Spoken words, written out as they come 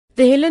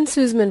The Helen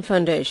Suzman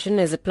Foundation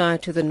has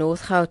applied to the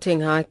North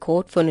Gauteng High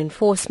Court for an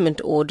enforcement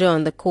order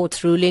on the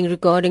court's ruling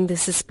regarding the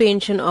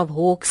suspension of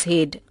Hawks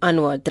head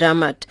Anwa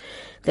Dramat.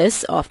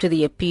 This after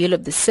the appeal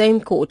of the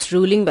same court's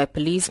ruling by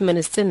Police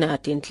Minister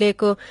Nathi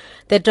Nhleko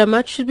that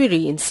Dramat should be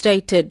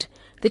reinstated.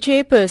 The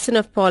chairperson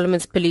of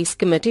Parliament's Police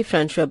Committee,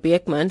 Anwa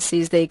Dramat,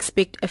 says they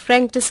expect a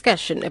frank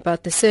discussion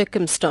about the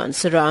circumstance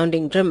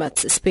surrounding Dramat's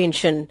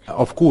suspension.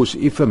 Of course,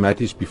 if a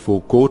matter is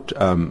before court,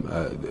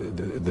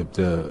 the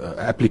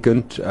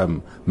applicant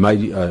may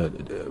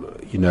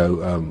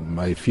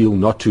feel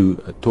not to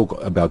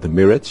talk about the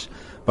merits,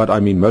 but I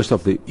mean most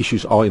of the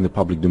issues are in the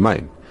public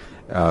domain.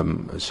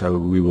 So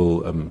we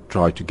will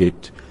try to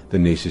get the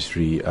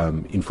necessary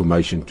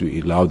information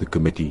to allow the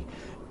committee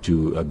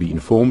to be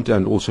informed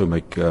and also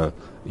make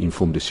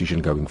informed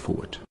decision going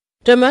forward.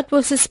 Dramat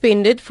was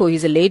suspended for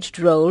his alleged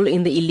role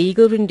in the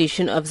illegal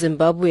rendition of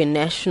Zimbabwean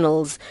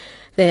nationals.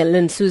 The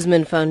Helen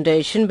Suzman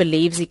Foundation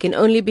believes he can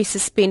only be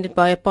suspended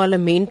by a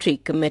parliamentary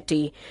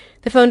committee.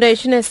 The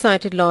foundation has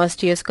cited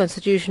last year's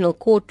constitutional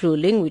court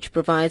ruling which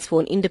provides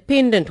for an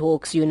independent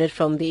Hawks unit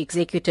from the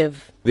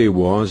executive. There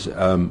was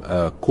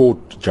a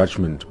court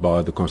judgment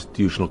by the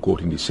Constitutional Court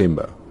in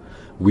December.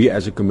 We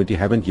as a committee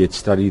haven't yet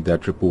studied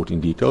that report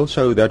in detail,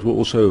 so that will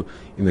also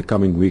in the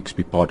coming weeks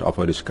be part of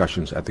our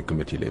discussions at the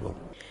committee level.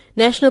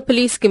 National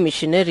Police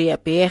Commissioner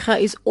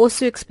is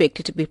also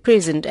expected to be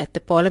present at the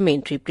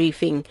parliamentary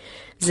briefing.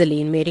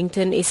 Zalene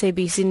Merrington,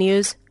 SABC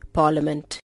News, Parliament.